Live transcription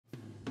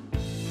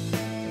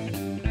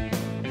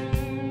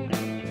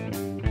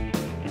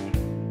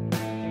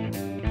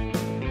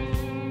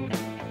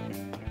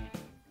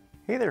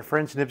Hey there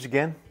friends, Nibs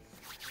again.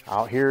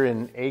 Out here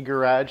in a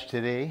garage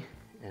today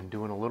and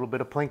doing a little bit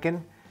of plinking,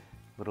 a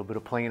little bit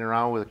of playing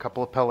around with a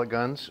couple of pellet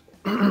guns.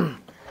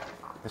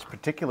 This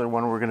particular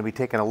one we're going to be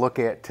taking a look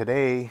at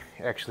today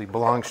actually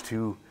belongs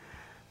to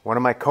one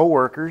of my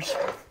co-workers,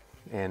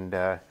 and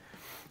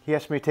he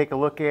asked me to take a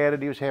look at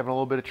it. He was having a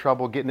little bit of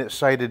trouble getting it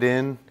sighted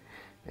in,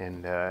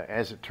 and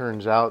as it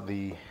turns out,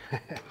 the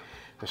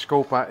the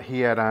scope he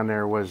had on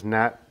there was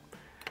not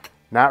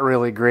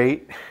really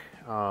great.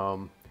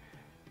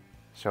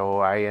 So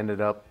I ended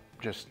up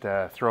just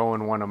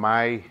throwing one of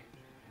my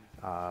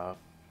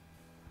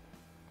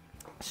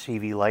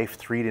CV Life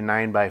 3 to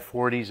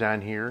 9x40s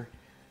on here,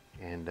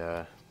 and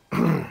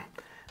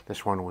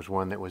this one was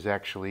one that was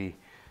actually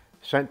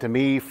sent to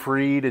me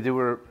free to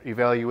do an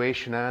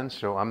evaluation on,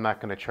 so I'm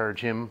not going to charge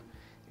him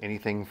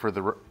anything for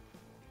the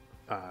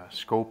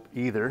scope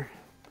either.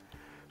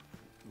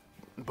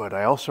 But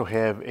I also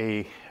have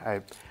I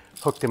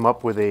hooked him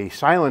up with a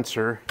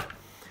silencer,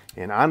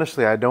 and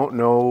honestly I don't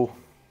know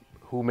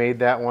who made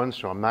that one,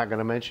 so I'm not going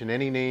to mention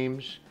any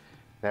names.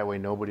 That way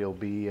nobody will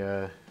be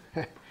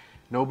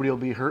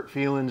hurt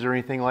feelings or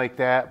anything like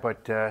that.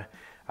 But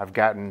I've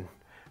gotten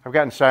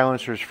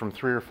silencers from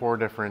 3 or 4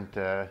 different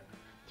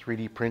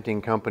 3D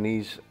printing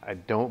companies. I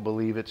don't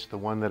believe it's the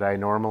one that I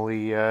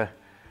normally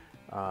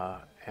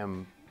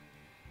am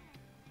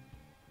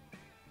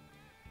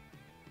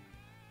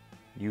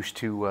used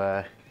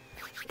to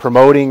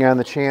promoting on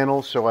the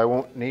channel, so I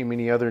won't name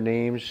any other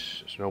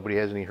names so nobody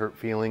has any hurt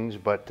feelings.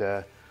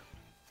 But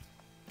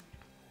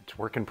it's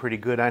working pretty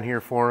good on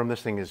here for him.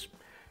 This thing is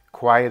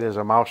quiet as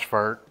a mouse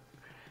fart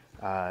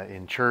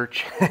in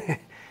church.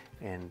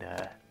 And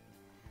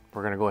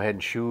we're gonna go ahead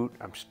and shoot.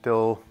 I'm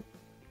still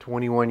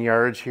 21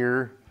 yards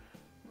here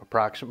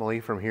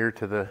approximately from here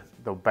to the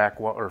back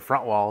wall or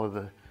front wall of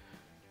the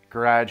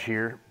garage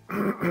here.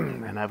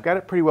 And I've got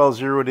it pretty well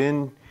zeroed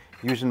in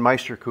using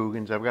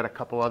Meisterkuggens. I've got a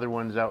couple other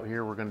ones out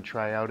here we're going to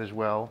try out as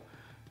well,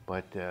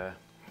 but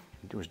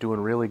it was doing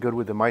really good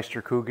with the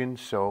Meisterkuggens,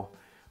 so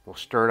we'll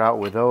start out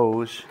with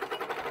those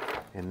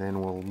and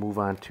then we'll move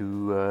on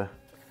to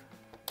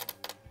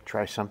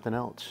try something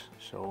else.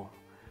 So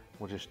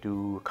we'll just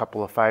do a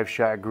couple of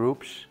 5-shot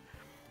groups,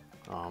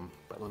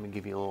 but let me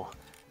give you a little.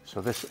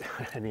 So this,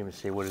 I didn't even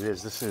say what it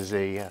is. This is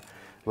a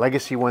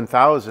Legacy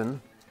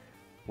 1000,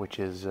 which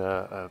is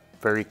a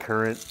very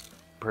current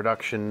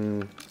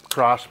production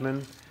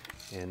Crosman,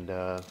 and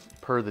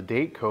per the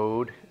date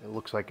code, it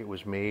looks like it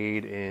was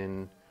made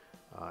in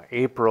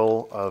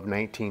April of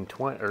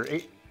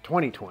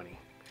 2020.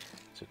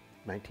 It's a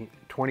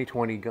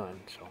 2020 gun.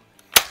 So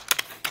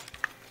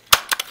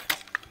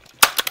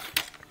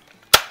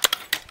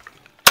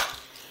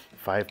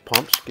 5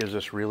 pumps gives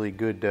us really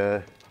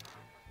good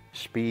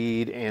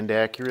speed and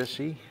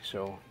accuracy.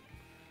 So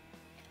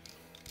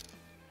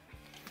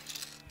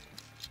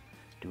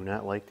do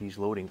not like these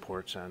loading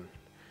ports on.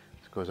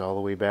 Goes all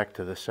the way back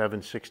to the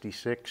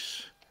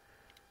 766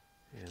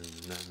 and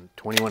then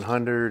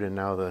 2100 and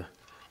now the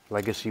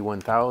Legacy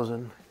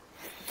 1000.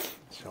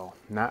 So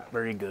not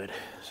very good.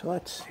 So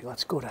let's see,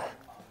 let's go to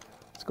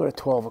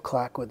 12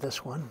 o'clock with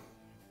this one.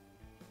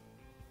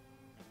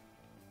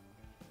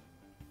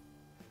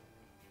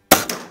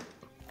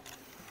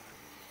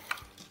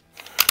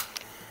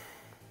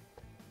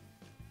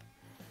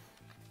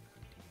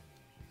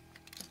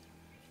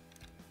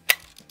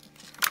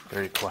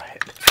 Very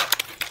quiet.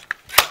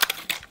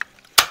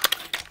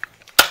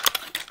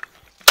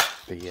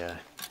 The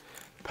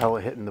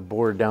pellet hitting the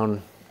board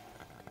down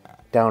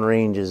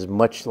range is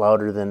much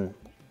louder than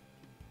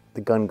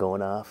the gun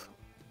going off.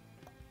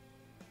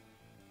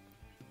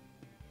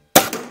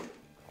 I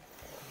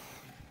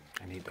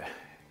need to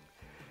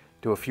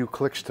do a few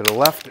clicks to the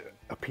left, it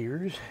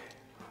appears.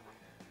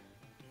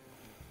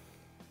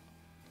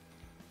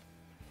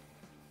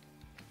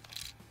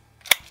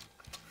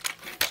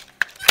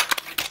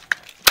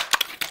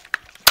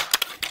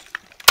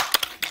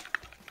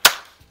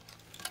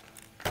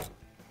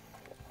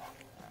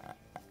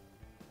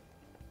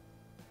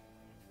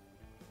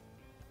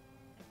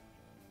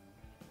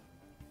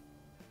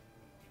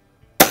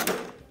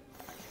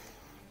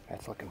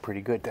 That's looking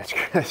pretty good.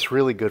 That's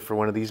really good for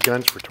one of these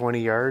guns for 20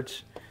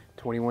 yards,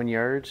 21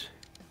 yards.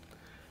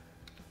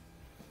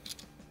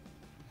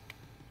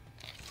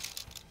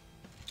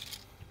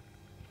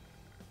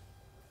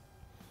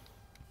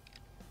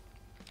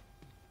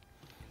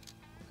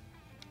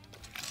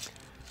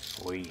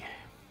 Boy,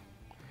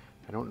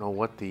 I don't know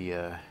what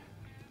the,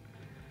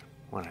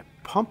 when I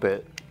pump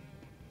it,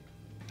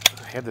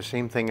 I had the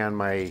same thing on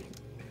my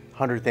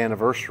 100th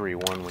anniversary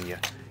one. When you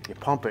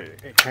pump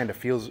it, it kind of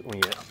feels, when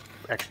you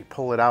actually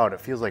pull it out, it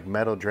feels like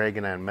metal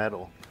dragging on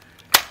metal.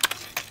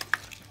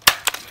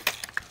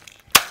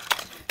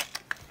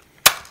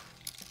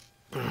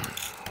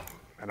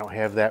 I don't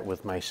have that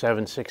with my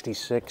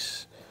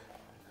 766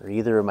 or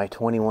either of my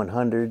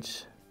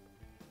 2100s.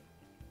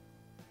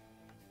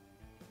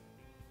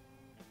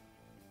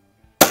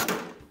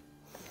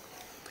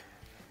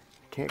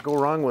 Can't go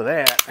wrong with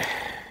that.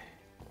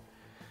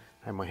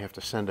 I might have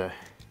to send a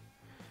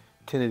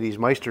tin of these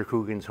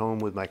Meisterkugels home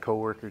with my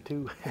coworker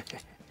too.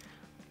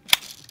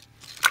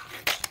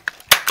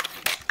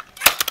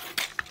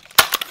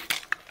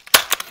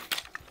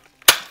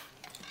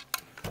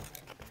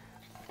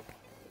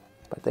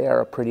 But they are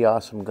a pretty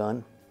awesome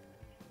gun.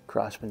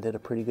 Crosman did a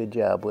pretty good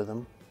job with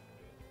them.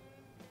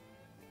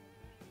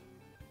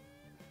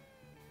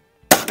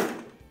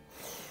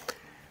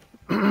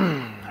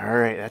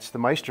 Alright, that's the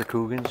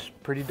Meisterkugels.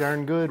 Pretty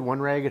darn good,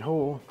 one ragged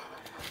hole.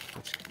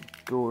 Let's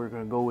go, we're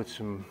going to go with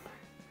some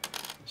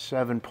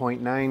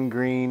 7.9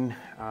 grain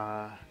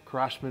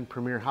Crosman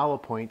Premier Hollow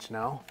Points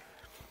now.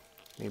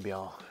 Maybe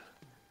I'll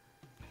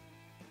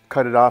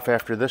cut it off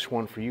after this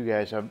one for you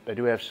guys. I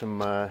do have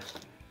some of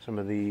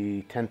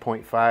the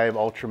 10.5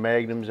 Ultra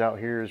Magnums out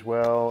here as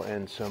well,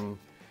 and some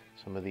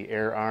of the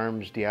Air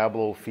Arms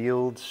Diablo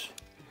Fields.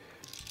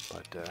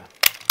 But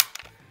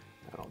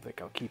I don't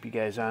think I'll keep you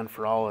guys on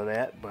for all of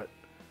that, but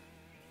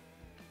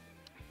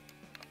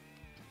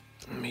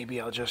maybe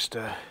I'll just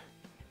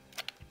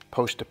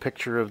post a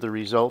picture of the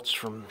results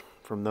from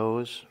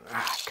those.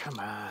 Ah, come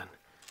on.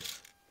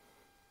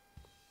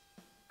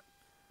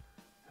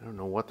 I don't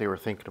know what they were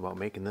thinking about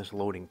making this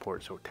loading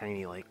port so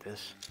tiny like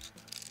this.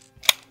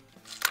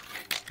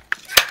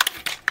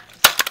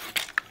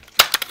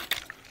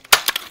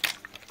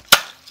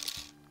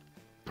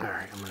 All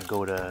right, I'm gonna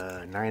go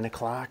to 9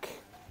 o'clock.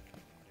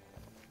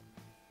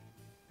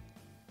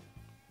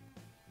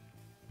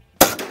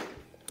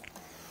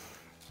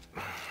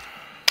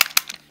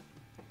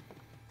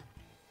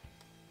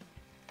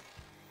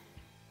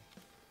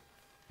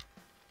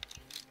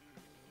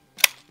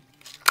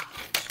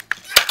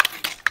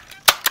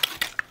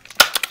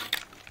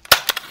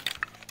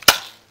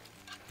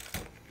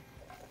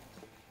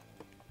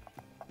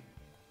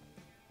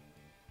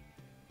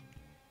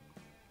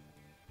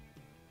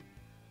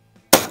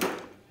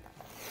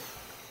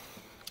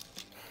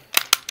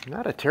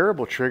 Not a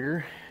terrible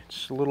trigger.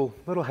 It's a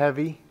little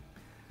heavy.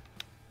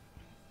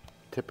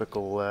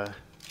 Typical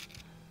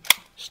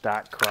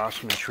stock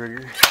Crosman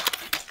trigger.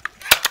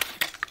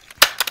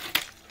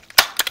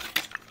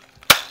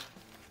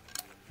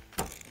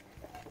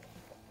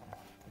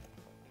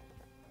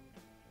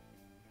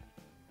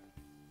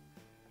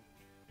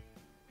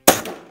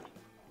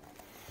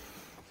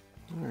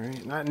 All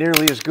right, not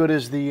nearly as good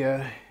as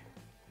the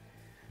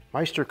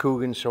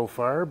Meisterkugels so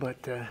far, but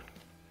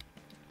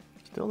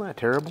still not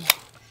terrible.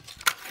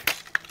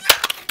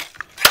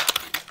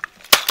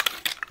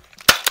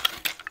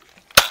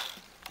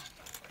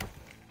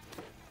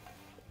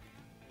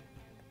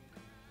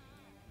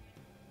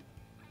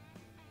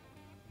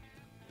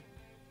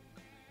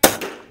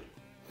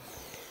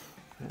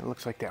 It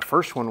looks like that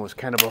first one was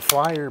kind of a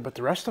flyer, but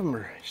the rest of them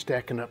are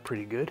stacking up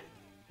pretty good.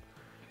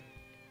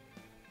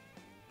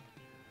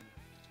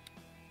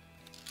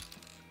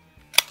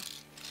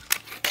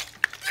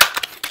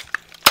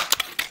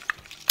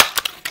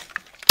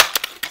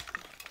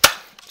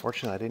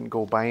 Fortunately, I didn't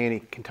go buy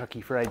any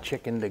Kentucky Fried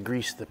Chicken to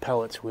grease the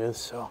pellets with,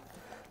 so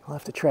I'll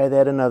have to try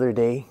that another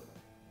day.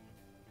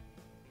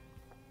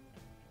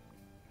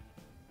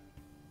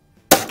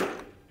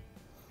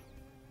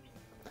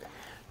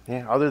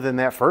 Yeah, other than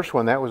that first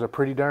one, that was a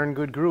pretty darn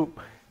good group.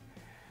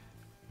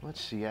 Let's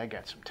see, I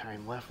got some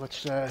time left.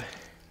 Let's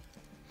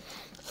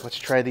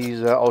try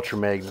these Ultra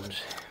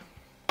Magnums.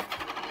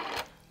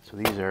 So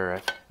these are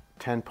a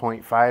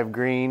 10.5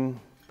 grain.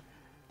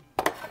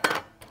 They're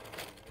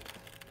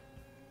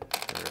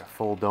a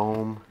full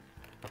dome.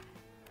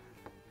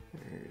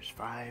 There's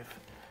 5.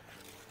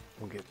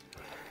 We'll get.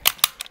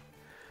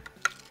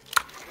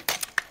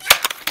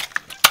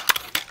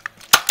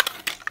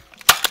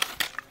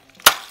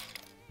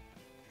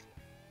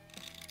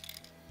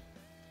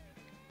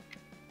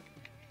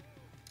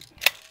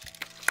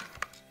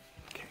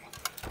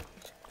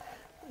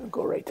 We'll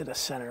go right to the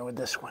center with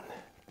this one.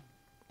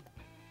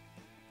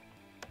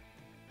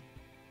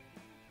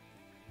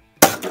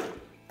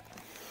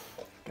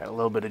 Got a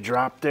little bit of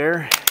drop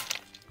there.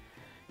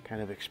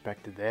 Kind of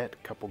expected that.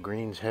 A couple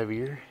grains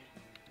heavier.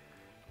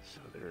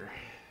 So they're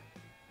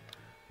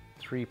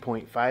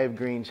 3.5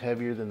 grains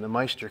heavier than the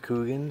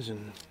Meisterkugels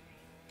and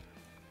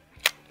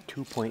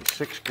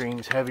 2.6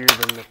 grains heavier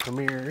than the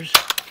Premiers.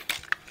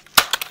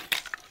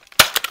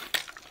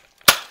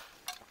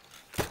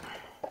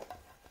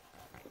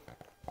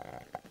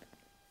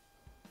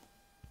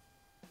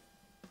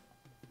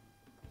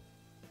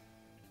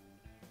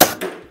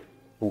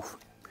 Oof.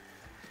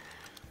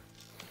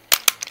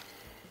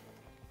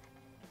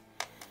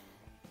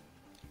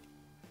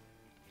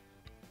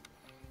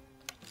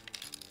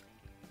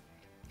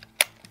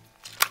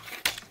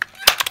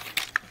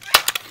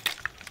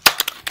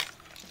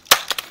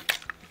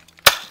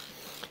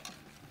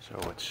 So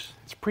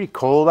it's pretty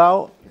cold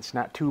out. It's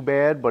not too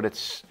bad,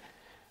 but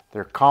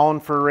they're calling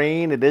for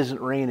rain. It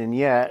isn't raining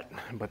yet,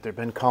 but they've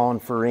been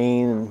calling for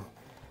rain, and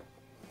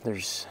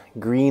there's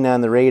green on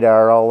the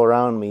radar all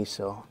around me,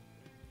 so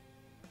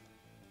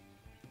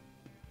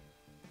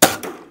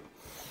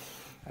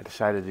I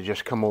decided to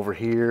just come over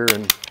here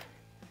and,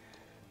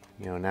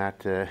 you know,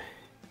 not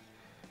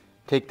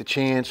take the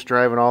chance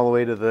driving all the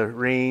way to the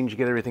range,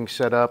 get everything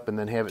set up, and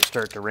then have it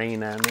start to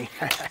rain on me.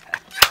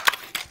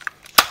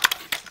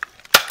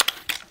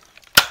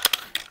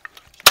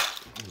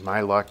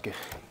 My luck,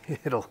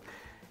 it'll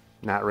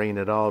not rain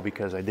at all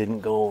because I didn't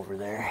go over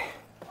there.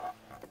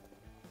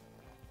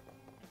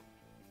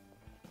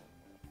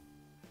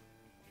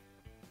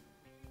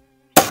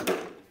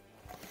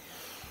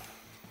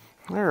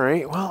 All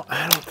right, well,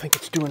 I don't think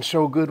it's doing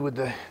so good with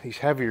these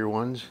heavier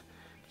ones.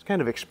 I was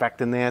kind of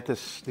expecting that.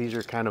 These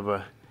are kind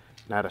of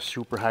not a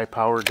super high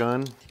power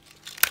gun.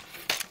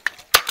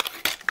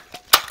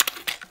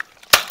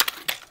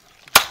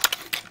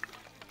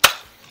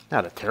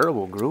 Not a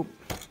terrible group.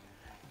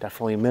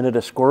 Definitely a minute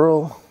a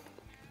squirrel.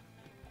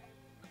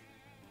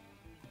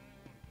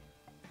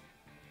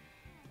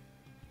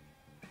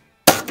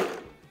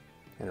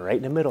 And right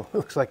in the middle.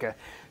 Looks like a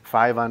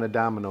 5 on a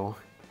domino.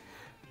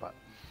 But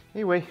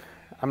anyway,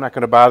 I'm not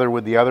going to bother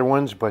with the other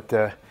ones, but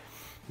you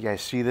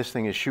guys see this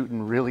thing is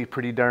shooting really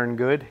pretty darn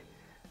good.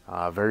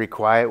 Very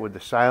quiet with the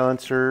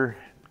silencer.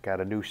 Got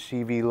a new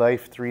CV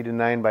Life 3 to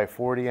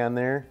 9x40 on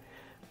there.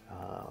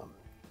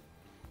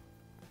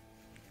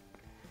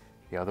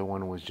 The other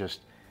one was just,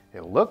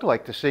 it looked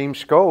like the same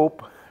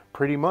scope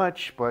pretty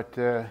much, but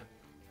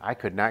I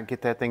could not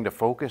get that thing to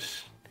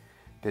focus.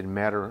 Didn't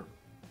matter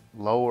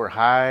low or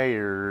high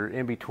or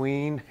in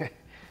between.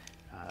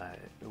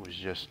 It was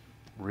just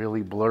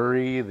really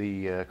blurry.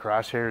 The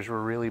crosshairs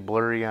were really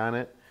blurry on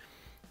it.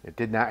 It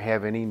did not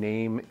have any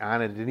name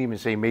on it. It didn't even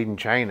say made in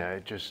China.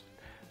 It just,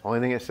 the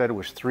only thing it said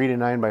was 3 to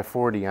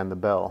 9x40 on the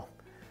bell.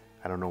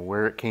 I don't know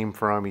where it came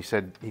from. He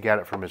said he got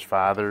it from his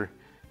father.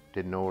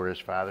 Didn't know where his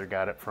father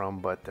got it from,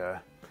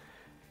 but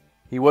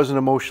he wasn't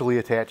emotionally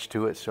attached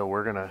to it, so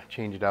we're gonna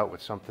change it out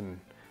with something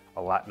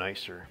a lot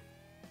nicer.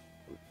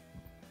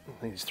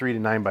 These 3 to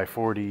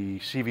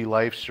 9x40 CV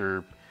Lifes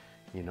are,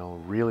 you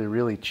know, really,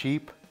 really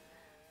cheap,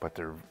 but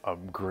they're a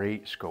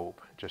great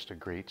scope, just a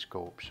great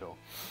scope. So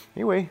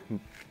anyway,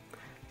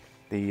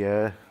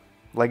 the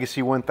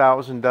Legacy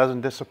 1000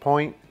 doesn't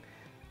disappoint.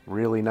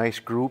 Really nice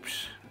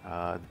groups.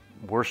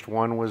 Worst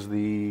one was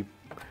the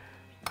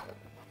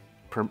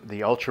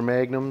Ultra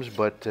Magnums,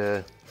 but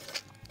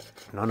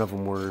none of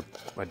them were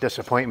a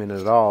disappointment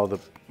at all. The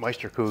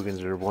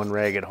Meisterkugels are one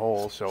ragged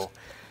hole, so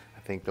I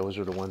think those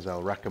are the ones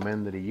I'll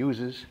recommend that he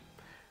uses.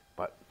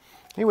 But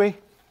anyway,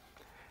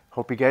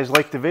 hope you guys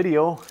liked the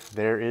video.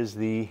 There is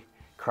the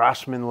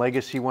Crosman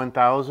Legacy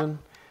 1000.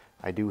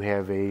 I do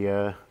have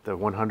the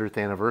 100th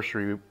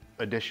anniversary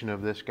edition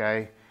of this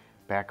guy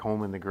back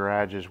home in the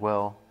garage as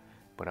well,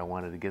 but I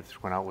wanted to get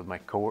this one out with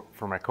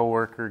for my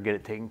coworker, get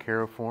it taken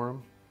care of for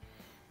him.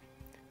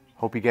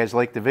 Hope you guys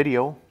liked the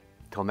video.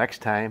 Till next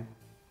time,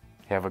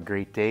 have a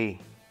great day.